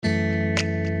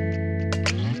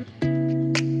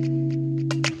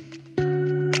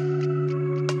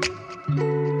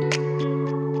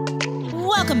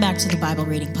Welcome back to the Bible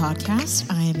Reading Podcast.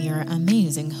 I am your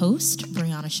amazing host,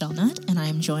 Brieanna Shellnut, and I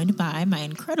am joined by my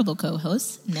incredible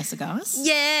co-host, Nessa Goss.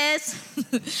 Yes!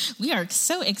 We are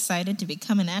so excited to be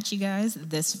coming at you guys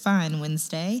this fine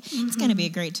Wednesday. Mm-hmm. It's going to be a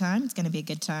great time. It's going to be a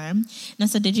good time.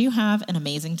 Nessa, did you have an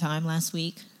amazing time last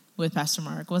week with Pastor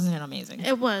Mark? Wasn't it amazing?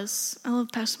 It was. I love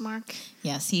Pastor Mark.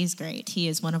 Yes, he's great. He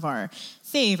is one of our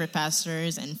favorite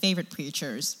pastors and favorite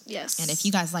preachers. Yes. And if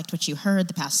you guys liked what you heard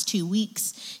the past 2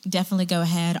 weeks, definitely go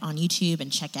ahead on YouTube and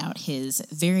check out his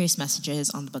various messages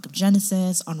on the book of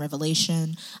Genesis, on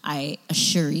Revelation. I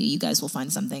assure you, you guys will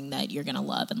find something that you're going to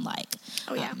love and like.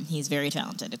 Oh, yeah. He's very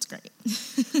talented. It's great.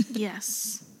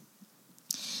 Yes.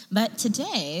 But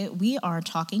today, we are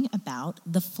talking about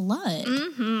the flood.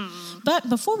 Mm-hmm. But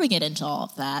before we get into all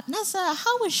of that, Nessa,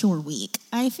 how was your week?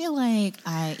 I feel like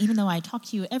even though I talk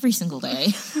to you every single day,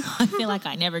 I feel like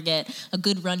I never get a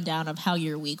good rundown of how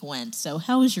your week went. So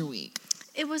how was your week?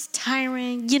 It was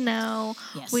tiring,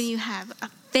 Yes. when you have a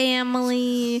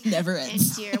family. Never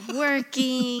ends. And you're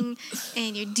working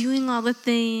and you're doing all the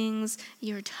things.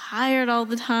 You're tired all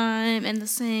the time. And the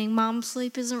saying, mom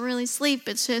sleep isn't really sleep.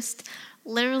 It's just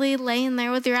literally laying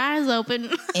there with your eyes open.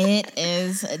 It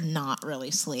is not really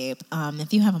sleep.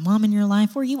 If you have a mom in your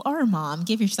life or you are a mom,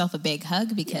 give yourself a big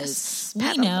hug because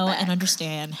we know and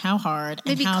understand how hard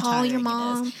and how tiring your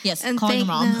mom it is. Yes, and call your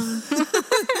mom.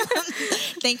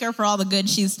 Thank her for all the good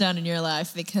she's done in your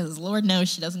life because Lord knows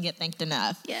she doesn't get thanked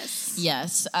enough. Yes.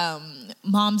 Yes.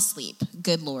 Mom sleep.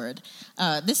 Good Lord.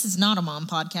 This is not a mom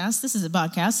podcast. This is a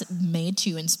podcast made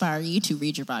to inspire you to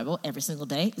read your Bible every single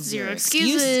day. Zero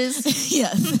excuses.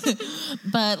 Yes.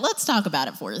 But let's talk about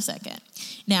it for a second.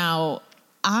 Now,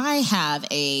 I have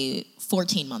a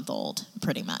 14-month-old,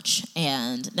 pretty much.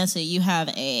 And Nessa, you have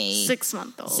a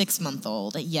 6-month-old.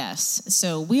 6-month-old, yes.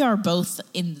 So we are both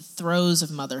in the throes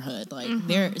of motherhood. Like,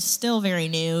 they're still very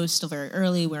new, still very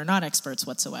early. We're not experts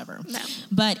whatsoever. No.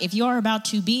 But if you are about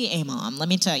to be a mom, let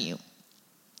me tell you,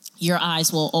 your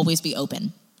eyes will always be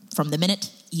open. From the minute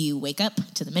you wake up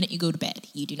to the minute you go to bed.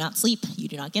 You do not sleep. You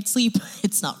do not get sleep.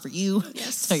 It's not for you.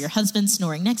 Yes. So your husband's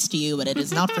snoring next to you, but it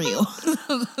is not for you.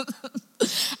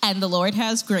 And the Lord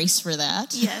has grace for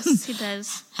that. Yes, he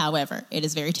does. However, it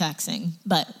is very taxing,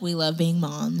 but we love being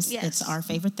moms. Yes. It's our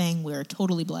favorite thing. We're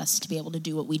totally blessed to be able to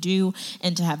do what we do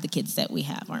and to have the kids that we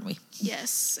have, aren't we?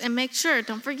 Yes, and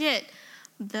don't forget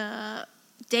the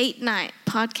date night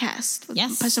podcast with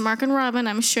Pastor Mark and Robin.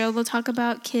 I'm sure they'll talk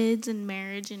about kids and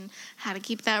marriage and how to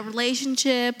keep that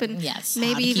relationship and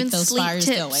maybe even sleep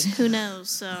tips. Going. Who knows?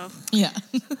 So yeah,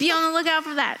 be on the lookout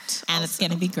for that. And it's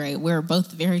going to be great. We're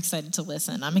both very excited to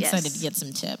listen. I'm excited to get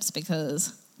some tips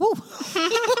because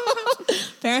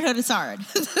parenthood is hard.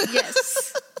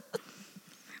 Yes,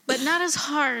 but not as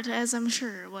hard as I'm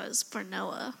sure it was for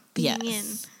Noah being in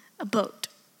a boat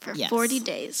for 40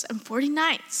 days and 40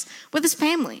 nights with his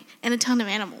family and a ton of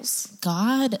animals.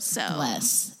 God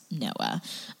bless Noah.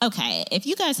 Okay, if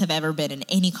you guys have ever been in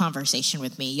any conversation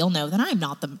with me, you'll know that I'm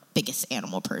not the biggest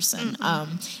animal person.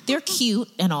 They're cute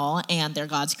and all, and they're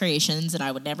God's creations, and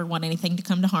I would never want anything to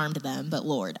come to harm to them, but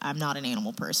Lord, I'm not an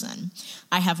animal person.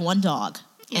 I have one dog,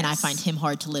 and I find him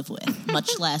hard to live with,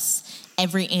 much less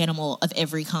every animal of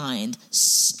every kind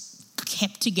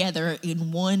kept together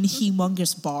in one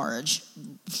humongous barge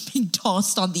being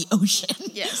tossed on the ocean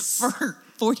for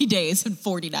 40 days and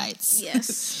 40 nights.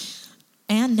 Yes.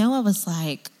 And Noah was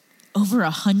like over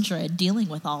 100 dealing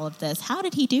with all of this. How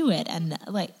did he do it? And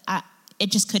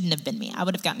it just couldn't have been me. I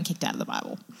would have gotten kicked out of the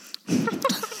Bible.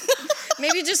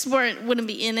 Maybe just wouldn't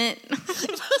be in it.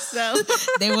 So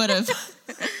they would have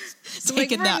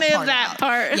taken that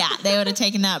part. Yeah, they would have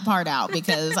taken that part out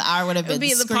because I would have been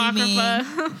screaming.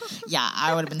 Yeah,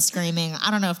 I would have been screaming. I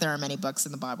don't know if there are many books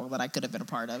in the Bible that I could have been a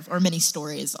part of, or many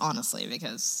stories, honestly,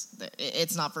 because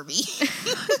it's not for me.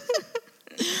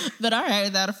 But all right,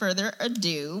 without further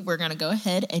ado, we're going to go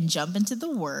ahead and jump into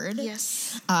the Word.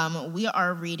 Yes. We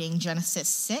are reading Genesis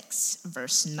 6,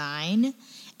 verse 9,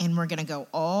 and we're going to go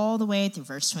all the way through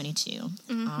verse 22.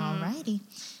 All righty,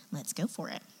 let's go for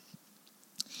it.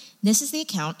 This is the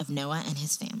account of Noah and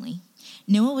his family.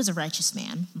 Noah was a righteous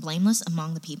man, blameless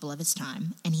among the people of his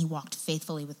time, and he walked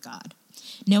faithfully with God.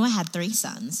 Noah had 3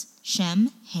 sons,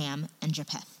 Shem, Ham, and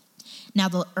Japheth. Now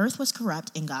the earth was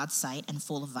corrupt in God's sight and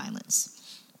full of violence.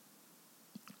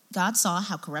 God saw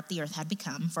how corrupt the earth had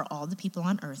become, for all the people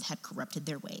on earth had corrupted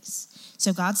their ways.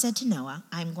 So God said to Noah,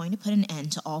 I am going to put an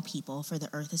end to all people, for the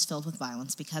earth is filled with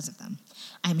violence because of them.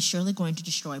 I am surely going to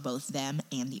destroy both them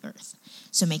and the earth.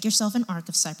 So make yourself an ark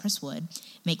of cypress wood,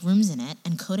 make rooms in it,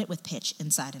 and coat it with pitch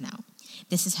inside and out.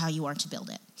 This is how you are to build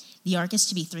it. The ark is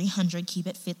to be 300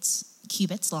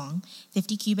 cubits long,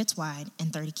 50 cubits wide,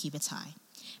 and 30 cubits high.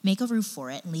 Make a roof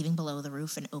for it, leaving below the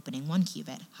roof an opening 1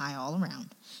 cubit, high all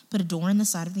around. Put a door in the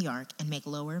side of the ark, and make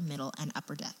lower, middle, and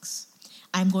upper decks.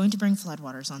 I am going to bring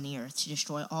floodwaters on the earth to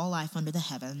destroy all life under the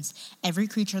heavens, every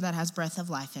creature that has breath of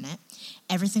life in it.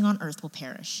 Everything on earth will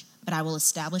perish, but I will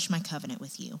establish my covenant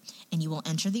with you, and you will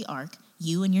enter the ark,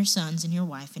 you and your sons and your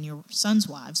wife and your sons'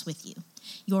 wives with you.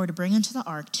 You are to bring into the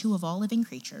ark 2 of all living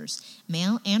creatures,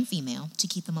 male and female, to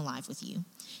keep them alive with you.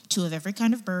 2 of every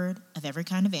kind of bird, of every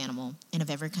kind of animal, and of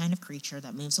every kind of creature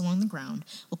that moves along the ground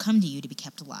will come to you to be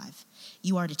kept alive.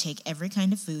 You are to take every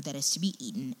kind of food that is to be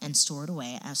eaten and store it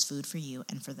away as food for you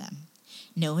and for them.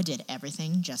 Noah did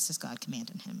everything just as God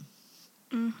commanded him.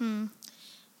 Mm-hmm.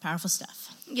 Powerful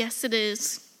stuff. Yes, it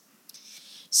is.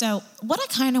 So what I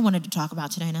kind of wanted to talk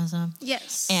about today, Nessa,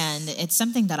 yes, and it's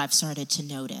something that I've started to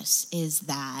notice, is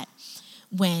that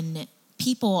when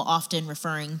people often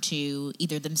referring to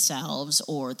either themselves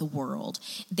or the world,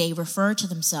 they refer to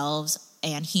themselves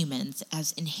and humans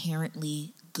as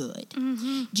inherently good.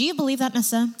 Mm-hmm. Do you believe that,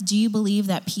 Nessa? Do you believe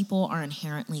that people are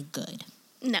inherently good?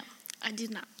 No, I do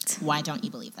not. Why don't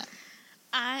you believe that?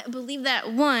 I believe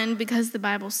that, one, because the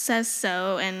Bible says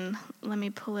so, and let me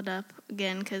pull it up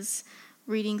again, because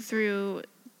reading through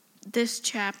this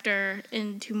chapter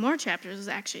into more chapters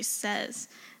actually says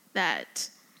that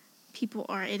people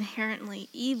are inherently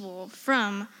evil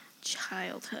from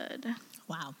childhood.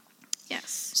 Wow.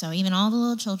 Yes. So even all the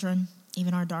little children,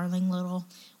 even our darling little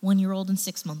 1-year-old and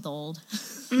 6-month-old,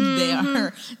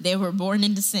 they were born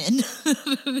into sin.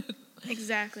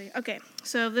 Exactly. Okay,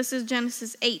 so this is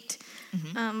Genesis 8,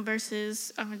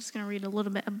 verses, I'm just going to read a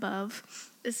little bit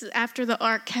above. This is after the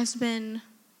ark has been,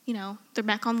 they're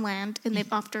back on land, and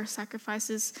they've offered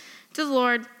sacrifices to the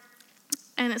Lord.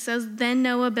 And it says, then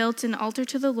Noah built an altar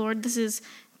to the Lord. This is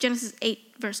Genesis 8,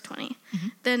 verse 20.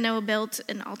 Then Noah built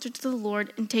an altar to the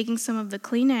Lord, and taking some of the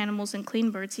clean animals and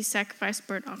clean birds, he sacrificed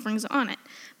burnt offerings on it.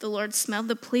 The Lord smelled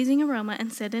the pleasing aroma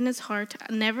and said in his heart,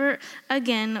 never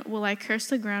again will I curse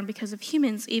the ground because of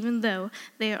humans, even though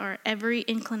every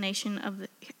inclination of the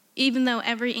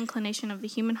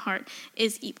human heart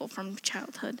is evil from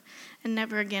childhood. And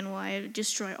never again will I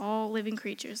destroy all living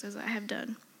creatures as I have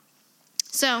done.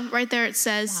 So right there it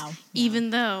says, wow. Even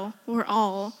though we're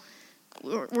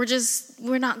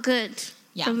not good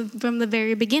from the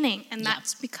very beginning. And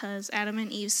that's because Adam and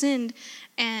Eve sinned.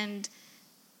 And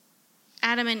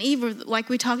Adam and Eve were, like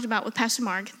we talked about with Pastor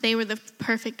Mark, they were the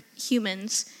perfect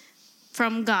humans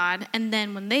from God. And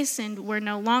then when they sinned, we're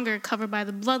no longer covered by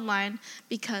the bloodline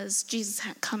because Jesus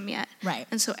hadn't come yet. Right.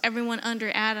 And so everyone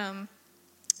under Adam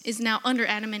is now under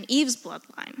Adam and Eve's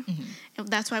bloodline. And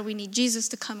that's why we need Jesus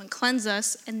to come and cleanse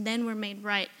us, and then we're made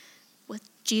right with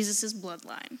Jesus'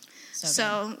 bloodline.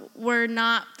 So we're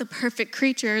not the perfect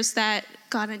creatures that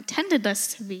God intended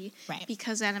us to be,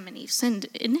 because Adam and Eve sinned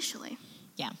initially.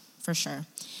 Yeah, for sure.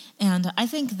 And I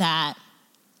think that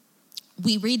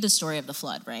we read the story of the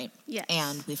flood, right? Yes.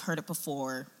 And we've heard it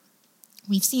before.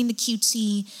 We've seen the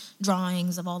cutesy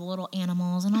drawings of all the little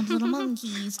animals and all the little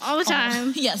monkeys. All the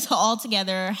time. All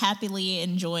together, happily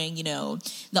enjoying,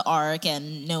 the ark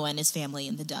and Noah and his family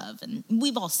and the dove. And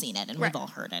we've all seen it and we've all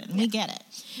heard it and we get it.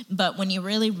 But when you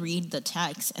really read the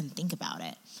text and think about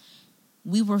it,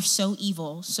 we were so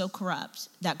evil, so corrupt,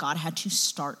 that God had to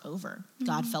start over.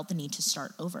 God felt the need to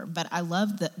start over. But I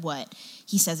love what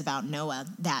he says about Noah,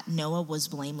 that Noah was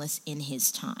blameless in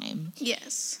his time.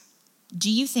 Yes. Do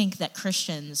you think that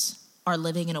Christians are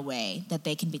living in a way that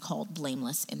they can be called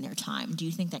blameless in their time? Do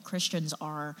you think that Christians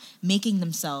are making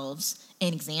themselves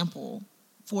an example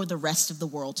for the rest of the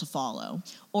world to follow?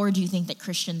 Or do you think that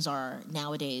Christians are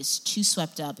nowadays too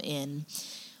swept up in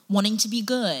wanting to be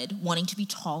good, wanting to be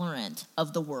tolerant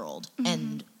of the world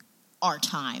and our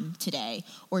time today?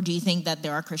 Or do you think that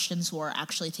there are Christians who are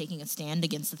actually taking a stand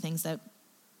against the things that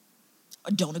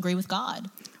don't agree with God?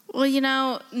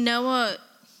 Well, Noah,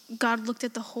 God looked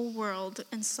at the whole world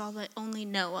and saw that only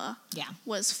Noah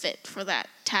was fit for that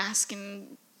task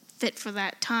and fit for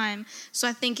that time. So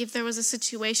I think if there was a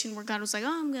situation where God was like,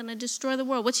 I'm going to destroy the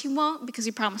world, which he won't, because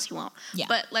he promised he won't. Yeah.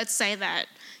 But let's say that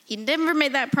he never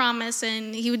made that promise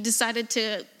and he decided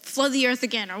to flood the earth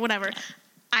again or whatever. Yeah.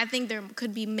 I think there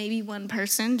could be maybe one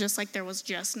person, just like there was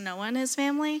just Noah and his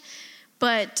family.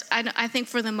 But I think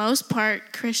for the most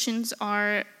part, Christians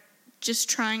are just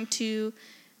trying to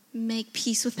make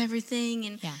peace with everything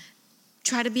and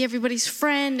try to be everybody's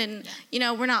friend. And,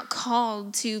 we're not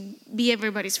called to be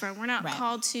everybody's friend. We're not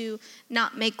called to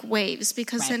not make waves,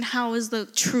 because then how is the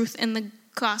truth in the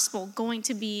gospel going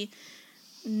to be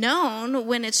known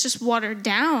when it's just watered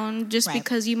down just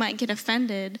because you might get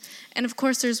offended? And of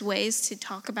course there's ways to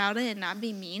talk about it and not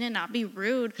be mean and not be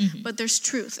rude, but there's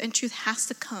truth, and truth has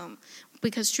to come.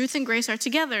 because truth and grace are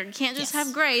together. You can't just Yes.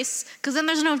 have grace, because then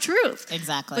there's no truth.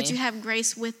 Exactly. But you have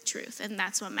grace with truth, and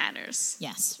that's what matters.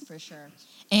 Yes, for sure.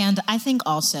 And I think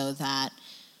also that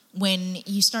when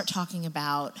you start talking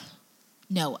about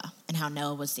Noah and how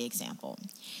Noah was the example,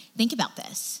 think about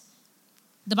this.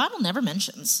 The Bible never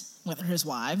mentions whether his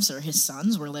wives or his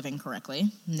sons were living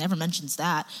correctly. Never mentions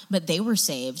that. But they were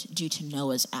saved due to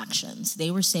Noah's actions. They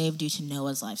were saved due to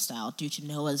Noah's lifestyle, due to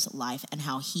Noah's life and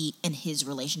how he and his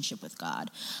relationship with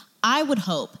God. I would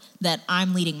hope that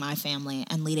I'm leading my family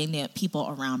and leading the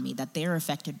people around me, that they're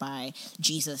affected by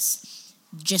Jesus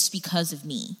just because of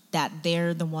me, that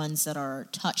they're the ones that are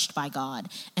touched by God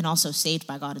and also saved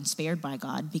by God and spared by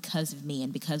God because of me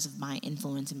and because of my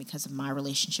influence and because of my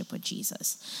relationship with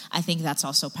Jesus. I think that's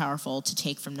also powerful to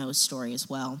take from Noah's story as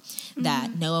well,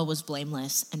 that Noah was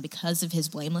blameless, and because of his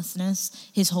blamelessness,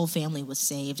 his whole family was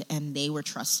saved, and they were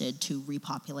trusted to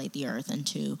repopulate the earth and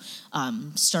to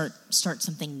start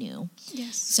something new.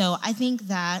 Yes. So I think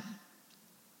that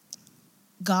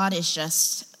God is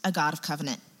just a God of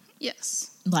covenant. Yes.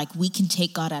 Like, we can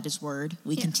take God at his word.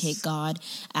 We can Yes. take God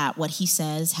at what he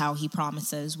says, how he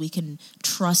promises. We can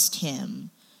trust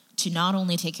him to not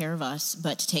only take care of us,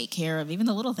 but to take care of even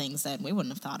the little things that we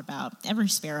wouldn't have thought about. Every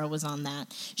sparrow was on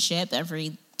that ship.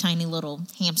 Every tiny little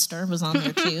hamster was on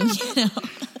there too.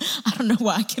 I don't know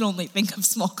why I can only think of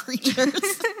small creatures.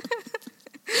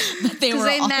 But they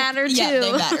matter too. Yeah,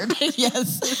 they mattered.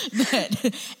 Yes.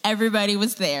 But everybody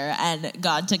was there, and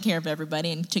God took care of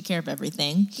everybody and took care of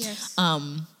everything. Yes.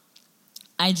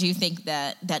 I do think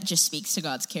that just speaks to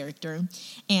God's character.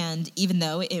 And even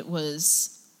though it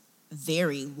was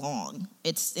very long,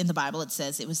 it's in the Bible, it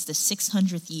says it was the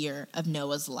 600th year of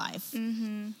Noah's life.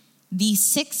 Mm-hmm. The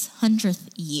 600th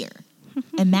year.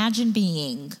 Imagine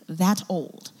being that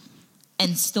old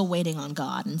and still waiting on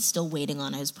God and still waiting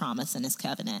on his promise and his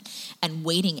covenant and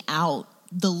waiting out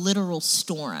the literal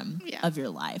storm of your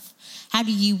life. How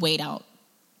do you wait out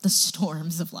the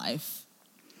storms of life?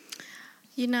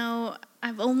 You know,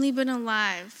 I've only been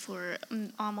alive for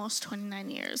almost 29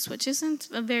 years, which isn't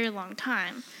a very long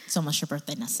time. It's almost your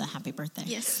birthday, Nessa. Happy birthday.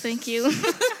 Yes, thank you.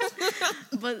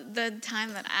 But the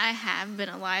time that I have been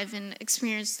alive and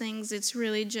experienced things, it's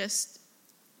really just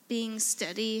being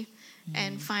steady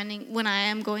and finding, when I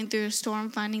am going through a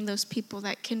storm, finding those people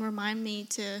that can remind me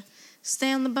to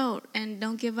stay on the boat and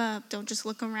don't give up. Don't just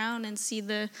look around and see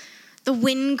the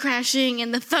wind crashing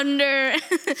and the thunder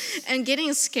and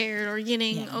getting scared or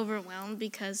getting overwhelmed,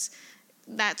 because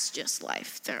that's just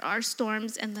life. There are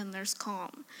storms and then there's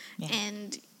calm. Yeah.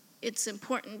 And it's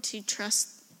important to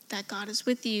trust that God is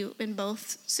with you in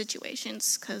both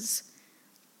situations, because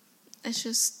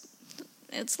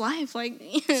it's life. Like,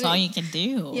 it's all you can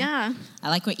do. Yeah. I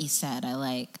like what you said. I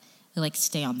like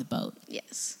stay on the boat.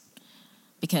 Yes.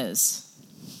 Because,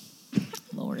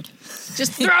 Lord.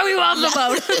 Just throw you off the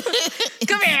boat.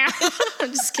 Come here.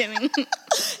 I'm just kidding.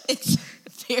 It's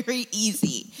very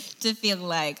easy to feel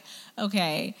like,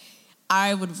 okay,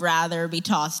 I would rather be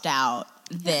tossed out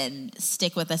than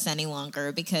stick with us any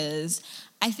longer, because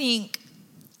I think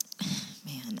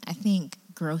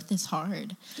growth is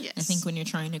hard. Yes. I think when you're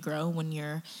trying to grow, when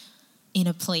you're in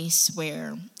a place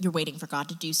where you're waiting for God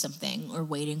to do something or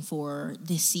waiting for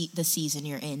the season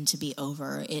you're in to be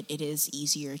over, it is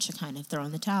easier to kind of throw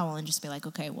in the towel and just be like,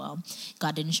 okay, well,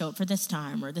 God didn't show up for this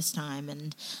time,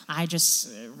 and I just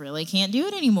really can't do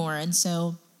it anymore. And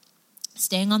so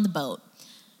staying on the boat,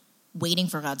 waiting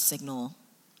for God's signal,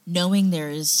 knowing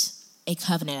there's a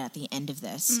covenant at the end of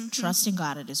this, trusting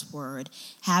God at his word,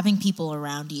 having people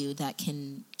around you that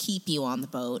can keep you on the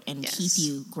boat and keep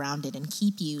you grounded and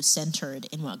keep you centered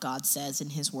in what God says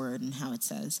in his word and how it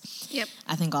says. Yep.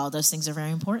 I think all those things are very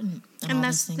important. And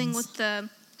that's the thing with the,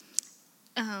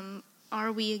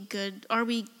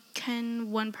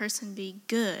 can one person be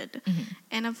good? Mm-hmm.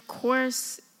 And of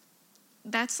course,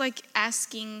 that's like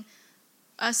asking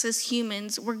us as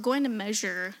humans, we're going to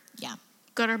measure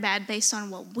good or bad based on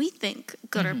what we think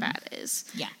good or bad is.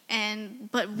 Yeah.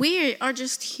 But we are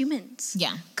just humans.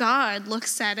 Yeah. God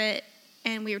looks at it,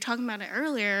 and we were talking about it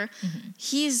earlier. Mm-hmm.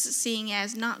 He's seeing it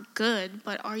as not good,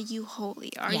 but are you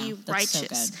holy? Are you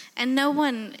righteous? So and no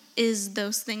one is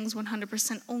those things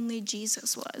 100%. Only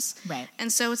Jesus was. Right.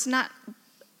 And so it's not,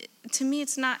 to me,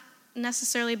 it's not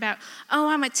necessarily about, oh,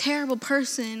 I'm a terrible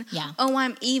person. Yeah. Oh,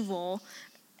 I'm evil.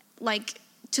 Like,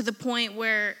 to the point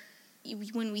where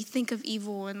when we think of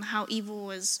evil and how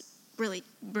evil is really,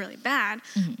 really bad,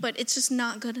 but it's just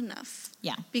not good enough.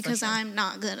 Yeah, because I'm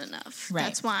not good enough. Right.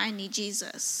 That's why I need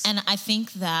Jesus. And I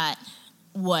think that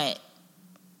what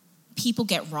people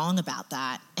get wrong about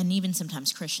that, and even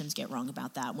sometimes Christians get wrong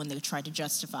about that when they try to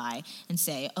justify and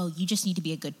say, oh, you just need to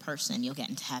be a good person, you'll get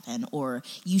into heaven, or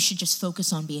you should just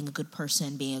focus on being a good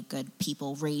person, being a good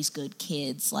people, raise good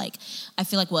kids. Like, I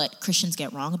feel like what Christians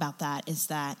get wrong about that is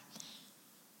that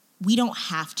we don't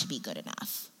have to be good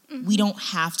enough. Mm-hmm. We don't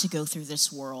have to go through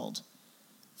this world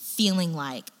feeling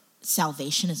like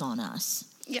salvation is on us.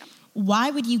 Yeah. Why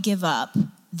would you give up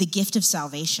the gift of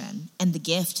salvation and the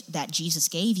gift that Jesus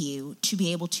gave you to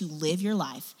be able to live your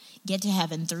life, get to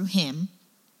heaven through him,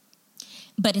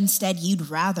 but instead you'd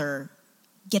rather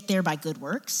get there by good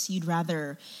works? You'd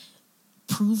rather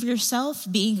prove yourself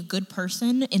being a good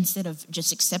person instead of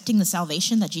just accepting the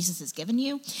salvation that Jesus has given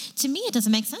you? To me, it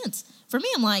doesn't make sense. For me,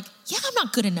 I'm like, yeah, I'm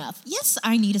not good enough. Yes,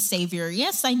 I need a savior.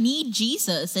 Yes, I need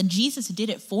Jesus, and Jesus did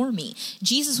it for me.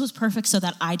 Jesus was perfect so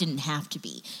that I didn't have to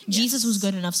be. Yes. Jesus was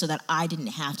good enough so that I didn't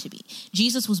have to be.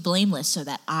 Jesus was blameless so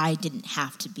that I didn't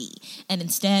have to be. And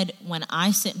instead, when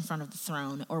I sit in front of the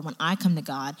throne or when I come to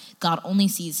God, God only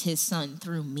sees his son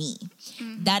through me.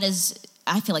 Mm-hmm. That is,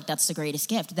 I feel like that's the greatest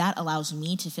gift. That allows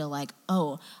me to feel like,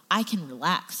 oh, I can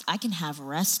relax. I can have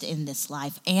rest in this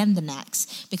life and the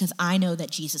next because I know that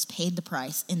Jesus paid the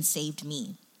price and saved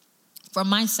me from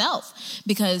myself.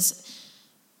 Because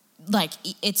like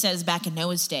it says back in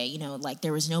Noah's day, you know, like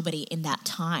there was nobody in that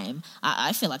time.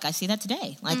 I feel like I see that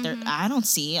today. Like I don't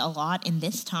see a lot in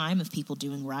this time of people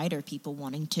doing right or people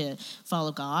wanting to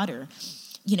follow God or,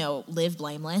 you know, live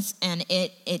blameless. And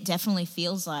it definitely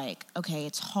feels like, okay,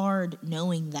 it's hard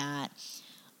knowing that,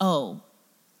 oh,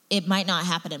 it might not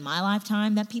happen in my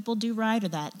lifetime that people do right or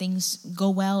that things go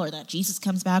well or that Jesus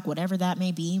comes back, whatever that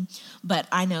may be. But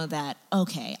I know that,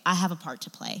 okay, I have a part to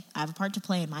play. I have a part to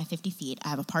play in my 50 feet. I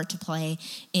have a part to play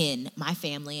in my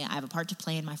family. I have a part to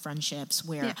play in my friendships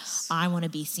where yes. I want to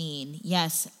be seen,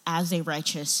 yes, as a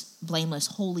righteous, blameless,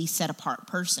 holy, set-apart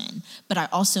person. But I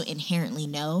also inherently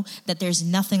know that there's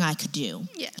nothing I could do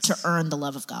yes. to earn the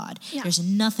love of God. Yeah. There's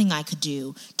nothing I could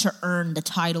do to earn the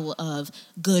title of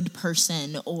good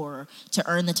person or to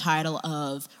earn the title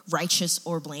of righteous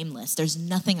or blameless. There's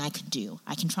nothing I could do.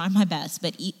 I can try my best,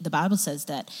 but the Bible says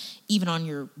that even on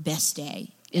your best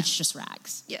day, yeah. it's just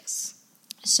rags. Yes.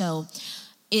 So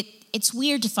it's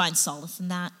weird to find solace in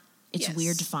that. It's yes.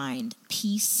 weird to find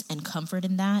peace and comfort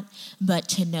in that, but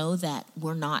to know that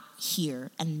we're not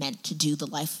here and meant to do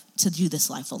this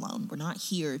life alone. We're not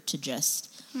here to just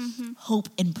hope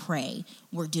and pray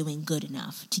we're doing good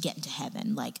enough to get into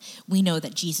heaven. Like, we know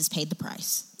that Jesus paid the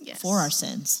price yes. for our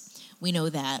sins. We know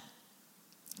that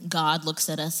God looks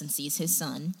at us and sees his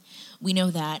son. We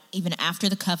know that even after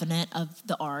the covenant of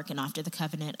the ark and after the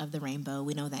covenant of the rainbow,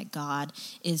 we know that God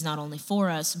is not only for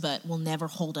us, but will never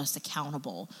hold us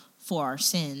accountable for our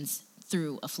sins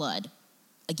through a flood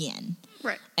again.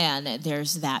 Right. And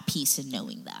there's that peace in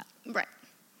knowing that. Right.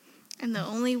 And the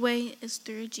only way is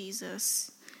through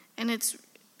Jesus. And it's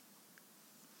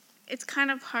kind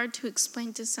of hard to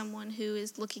explain to someone who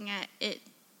is looking at it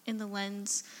in the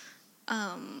lens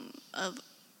of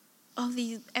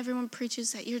everyone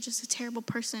preaches that you're just a terrible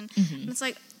person. Mm-hmm. And it's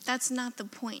like, that's not the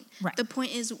point. Right. The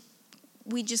point is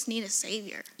we just need a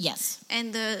savior. Yes.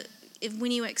 And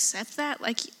when you accept that,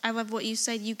 like I love what you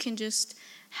said, you can just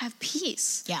have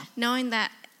peace. Yeah. Knowing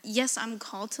that, yes, I'm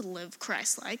called to live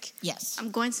Christ-like. Yes. I'm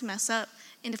going to mess up.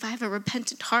 And if I have a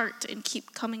repentant heart and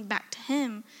keep coming back to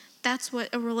him, that's what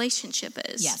a relationship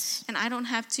is. Yes. And I don't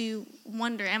have to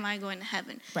wonder, am I going to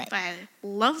heaven? Right. If I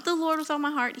love the Lord with all my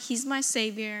heart, he's my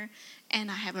savior, and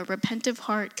I have a repentant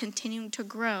heart continuing to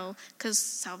grow, because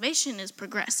salvation is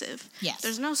progressive. Yes.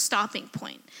 There's no stopping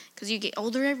point, because you get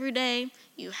older every day.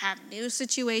 You have new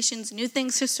situations, new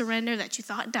things to surrender that you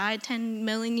thought died 10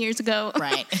 million years ago.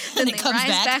 Right. Then they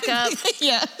rise back up.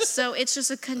 Yeah. So it's just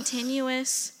a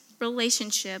continuous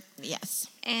relationship. Yes.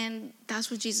 And that's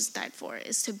what Jesus died for,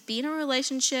 is to be in a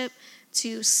relationship,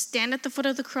 to stand at the foot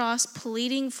of the cross,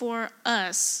 pleading for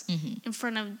us in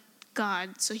front of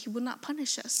God so he would not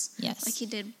punish us like he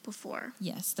did before.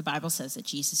 Yes, the Bible says that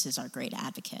Jesus is our great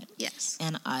advocate. Yes.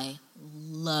 And I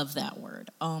love that word.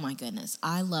 Oh my goodness.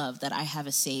 I love that I have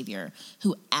a Savior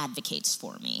who advocates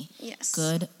for me. Yes.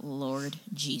 Good Lord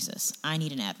Jesus. I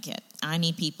need an advocate. I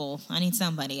need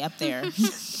somebody up there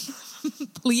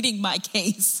pleading my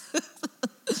case.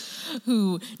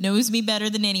 Who knows me better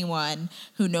than anyone,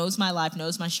 who knows my life,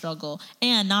 knows my struggle,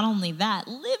 and not only that,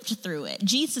 lived through it.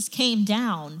 Jesus came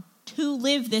down to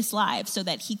live this life so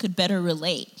that he could better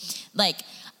relate. Like,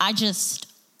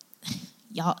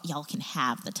 y'all can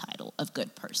have the title of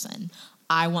good person.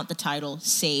 I want the title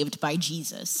saved by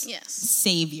Jesus. Yes.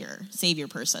 Savior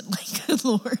person. Like, good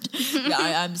Lord.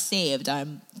 I'm saved.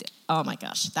 Oh my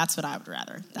gosh, that's what I would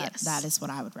rather. Yes. That is what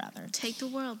I would rather. Take the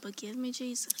world, but give me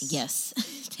Jesus. Yes.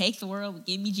 Take the world, but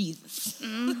give me Jesus.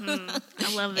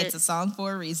 I love it. It's a song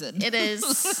for a reason. It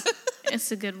is.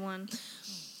 It's a good one.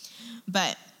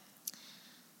 But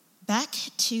back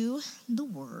to the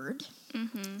word.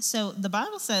 So the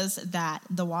Bible says that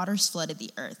the waters flooded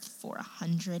the earth for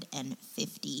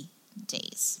 150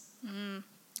 days.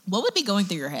 What would be going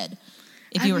through your head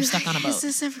if you were stuck on a boat? Is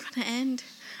this ever going to end?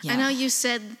 Yeah. I know you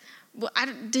said, well, I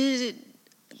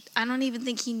don't even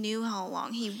think he knew how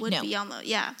long he would be on the,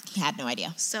 He had no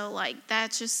idea. So, like,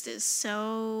 that just is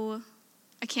so,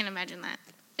 I can't imagine that.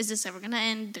 Is this ever going to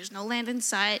end? There's no land in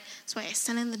sight. That's why I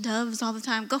send in the doves all the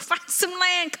time. Go find some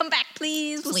land. Come back,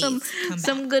 please, with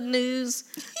some good news.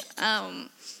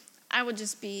 I would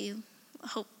just be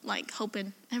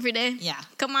hoping every day. Yeah.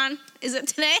 Come on. Is it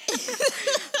today?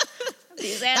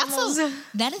 These animals.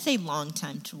 That is a long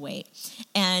time to wait.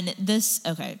 And this,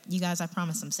 okay, you guys, I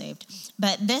promise I'm saved.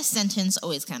 But this sentence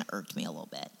always kind of irked me a little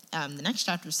bit. The next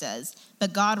chapter says,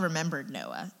 but God remembered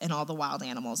Noah and all the wild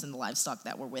animals and the livestock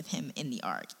that were with him in the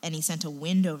ark. And he sent a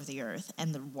wind over the earth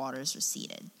and the waters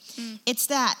receded. It's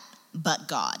that, but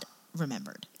God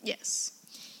remembered. Yes.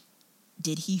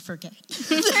 Did he forget?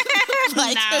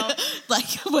 No.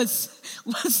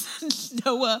 Was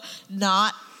Noah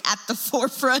not at the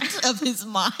forefront of his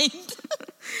mind?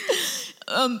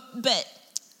 But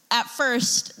at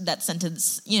first, that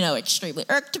sentence, extremely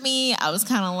irked me. I was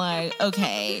kind of like,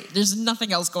 okay, there's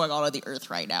nothing else going on the earth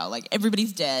right now. Like,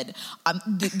 everybody's dead.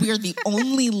 We're the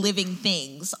only living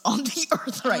things on the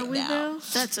earth right now. Though?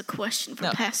 That's a question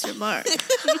for Pastor Mark.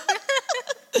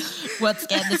 Once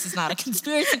again, this is not a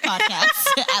conspiracy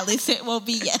podcast. At least it won't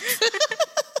be yet.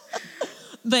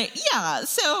 But yeah,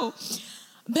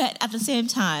 but at the same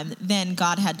time, then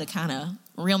God had to kind of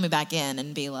reel me back in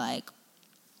and be like,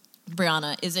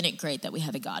 Brieanna, isn't it great that we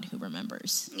have a God who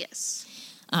remembers? Yes.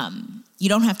 You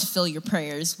don't have to fill your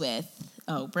prayers with,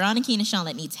 Brieanna Keena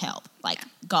Shawn needs help.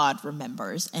 God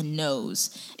remembers and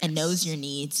knows your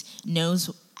needs, knows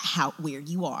where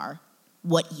you are,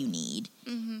 what you need,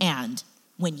 and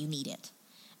when you need it.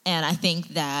 And I think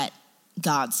that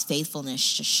God's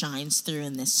faithfulness just shines through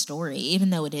in this story,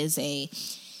 even though it's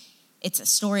a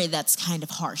story that's kind of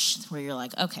harsh, where you're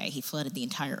like, okay, he flooded the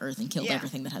entire earth and killed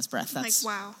everything that has breath. That's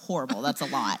wow. Horrible. That's a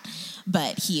lot.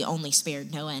 But he only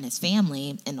spared Noah and his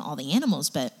family and all the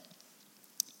animals. But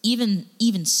even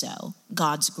so,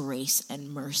 God's grace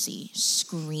and mercy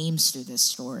screams through this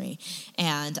story.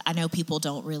 And I know people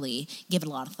don't really give it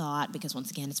a lot of thought because,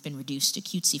 once again, it's been reduced to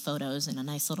cutesy photos and a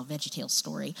nice little VeggieTales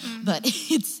story. But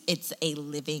it's a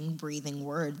living, breathing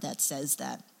word that says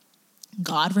that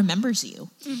God remembers you.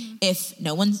 If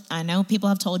I know people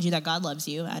have told you that God loves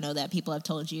you. I know that people have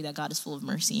told you that God is full of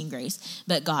mercy and grace,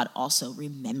 but God also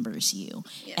remembers you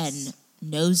and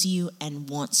knows you and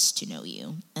wants to know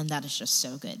you. And that is just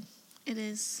so good. It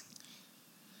is.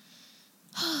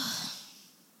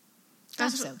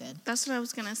 That's so good. That's what I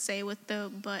was going to say with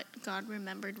but God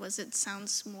remembered it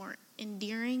sounds more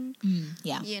endearing.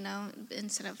 Yeah.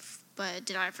 Instead of, but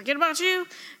did I forget about you?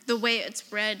 The way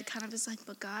it's read kind of is like,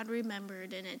 but God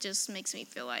remembered, and it just makes me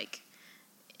feel like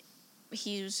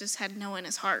he just had Noah in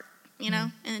his heart,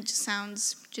 and it just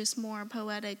sounds just more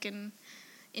poetic and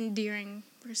endearing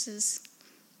versus,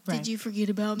 did you forget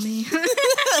about me?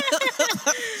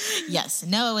 Yes,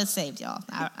 Noah was saved, y'all.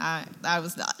 I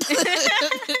was not.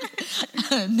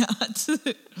 I'm not.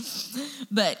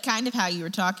 But kind of how you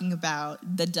were talking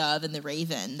about the dove and the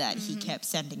raven that he kept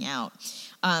sending out.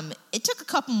 It took a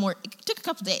couple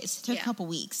days. It took a couple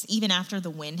weeks. Even after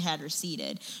the wind had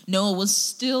receded, Noah was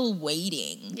still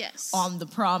waiting on the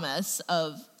promise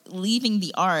of leaving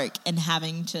the ark and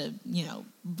having to,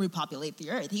 repopulate the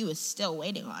earth. He was still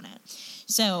waiting on it.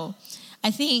 So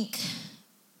I think,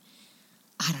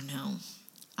 I don't know.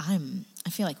 I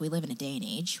feel like we live in a day and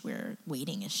age where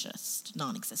waiting is just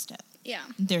non-existent. Yeah.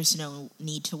 There's no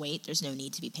need to wait. There's no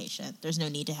need to be patient. There's no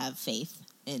need to have faith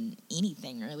in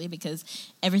anything, really, because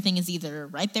everything is either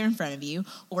right there in front of you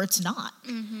or it's not.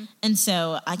 And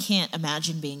so I can't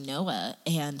imagine being Noah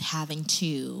and having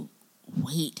to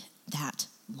wait that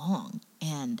long.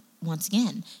 And once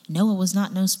again, Noah was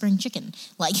not no spring chicken.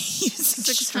 Like, he was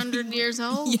 600 years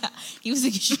old? Yeah, he was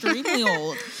extremely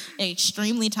old,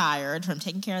 extremely tired from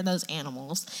taking care of those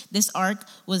animals. This ark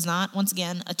was not, once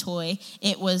again, a toy.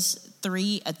 It was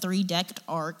a three-decked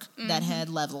ark that had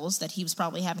levels that he was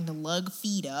probably having to lug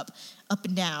feet up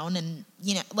and down. And,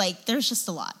 there's just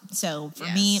a lot. So for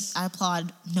me, I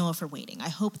applaud Noah for waiting. I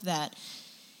hope that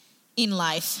in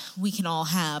life, we can all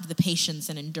have the patience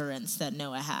and endurance that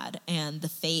Noah had and the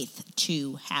faith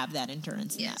to have that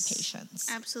endurance and that patience.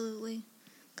 Absolutely.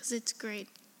 Because it's great.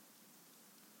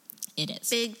 It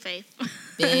is. Big faith.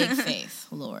 Big faith,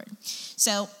 Lord.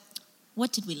 So,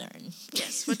 what did we learn?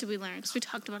 Yes, what did we learn? Because we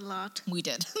talked about a lot. We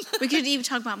did. We could even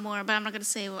talk about more, but I'm not going to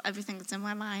say everything that's in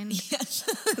my mind. Yes.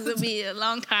 It'll be a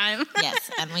long time. Yes,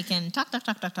 and we can talk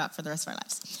for the rest of our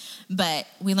lives. But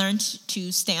we learned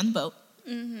to stay on the boat.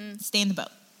 Mm-hmm. Stay in the boat.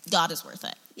 God is worth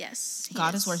it. Yes.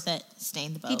 God is worth it. Stay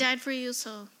in the boat. He died for you,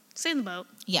 so stay in the boat.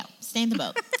 Yeah, stay in the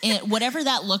boat. And whatever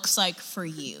that looks like for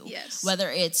you. Yes. Whether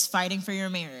it's fighting for your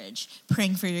marriage,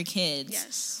 praying for your kids,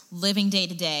 yes, living day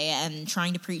to day and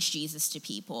trying to preach Jesus to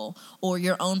people, or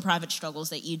your own private struggles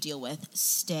that you deal with,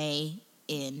 stay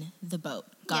in the boat.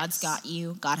 God's got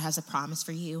you. God has a promise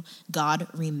for you. God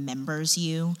remembers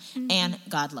you. Mm-hmm. And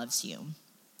God loves you.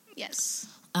 Yes.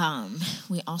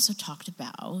 We also talked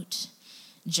about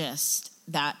just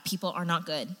that people are not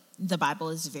good. The Bible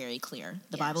is very clear.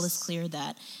 The Bible is clear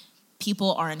that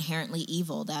people are inherently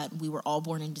evil, that we were all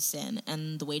born into sin,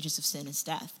 and the wages of sin is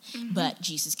death. Mm-hmm. But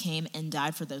Jesus came and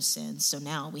died for those sins, so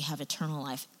now we have eternal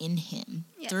life in him.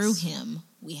 Yes. Through him,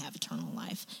 we have eternal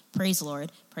life. Praise the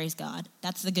Lord. Praise God.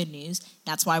 That's the good news.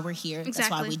 That's why we're here. Exactly.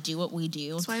 That's why we do what we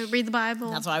do. That's why we read the Bible.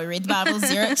 That's why we read the Bible.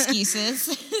 Zero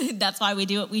excuses. That's why we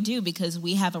do what we do, because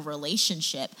we have a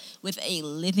relationship with a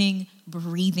living,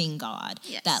 breathing God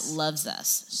that loves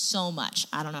us so much.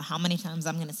 I don't know how many times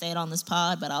I'm going to say it on this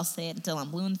pod, but I'll say it until I'm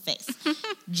blue in the face.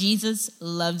 Jesus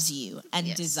loves you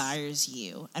and desires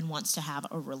you and wants to have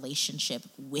a relationship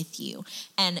with you.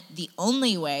 And the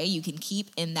only way you can keep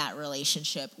in that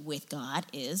relationship with God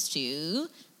is to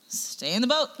stay in the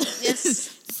boat. Yes.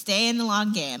 Stay in the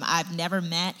long game. I've never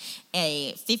met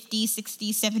a 50,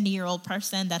 60, 70-year-old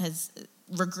person that has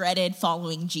regretted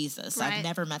following Jesus. Right. I've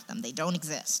never met them. They don't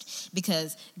exist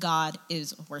because God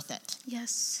is worth it.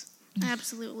 Yes,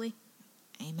 absolutely.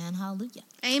 Amen. Hallelujah.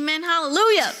 Amen.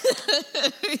 Hallelujah.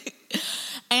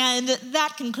 And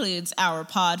that concludes our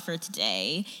pod for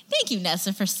today. Thank you,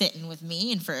 Nessa, for sitting with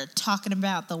me and for talking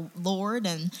about the Lord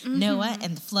and Noah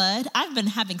and the flood. I've been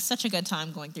having such a good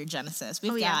time going through Genesis.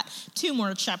 We've got 2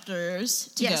 more chapters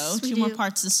to go, 2 more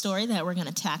parts of the story that we're going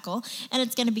to tackle. And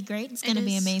it's going to be great. It's going to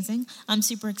be amazing. I'm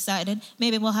super excited.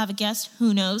 Maybe we'll have a guest.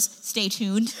 Who knows? Stay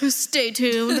tuned. Stay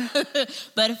tuned.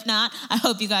 But if not, I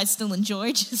hope you guys still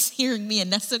enjoy just hearing me and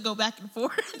Nessa go back and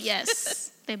forth.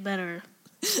 Yes, they better.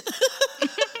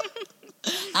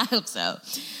 I hope so.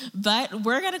 But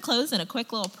we're going to close in a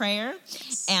quick little prayer.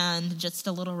 Yes. And just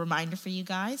a little reminder for you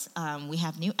guys. We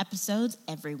have new episodes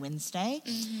every Wednesday.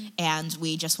 Mm-hmm. And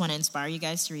we just want to inspire you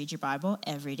guys to read your Bible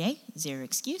every day. Zero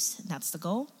excuse. That's the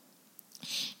goal.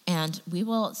 And we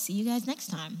will see you guys next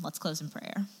time. Let's close in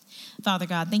prayer. Father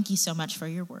God, thank you so much for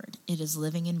your word. It is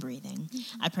living and breathing.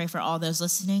 Mm-hmm. I pray for all those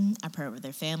listening. I pray over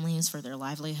their families, for their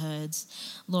livelihoods.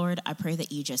 Lord, I pray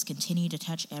that you just continue to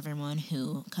touch everyone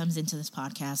who comes into this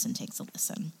podcast and takes a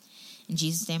listen. In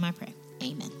Jesus' name I pray.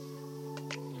 Amen.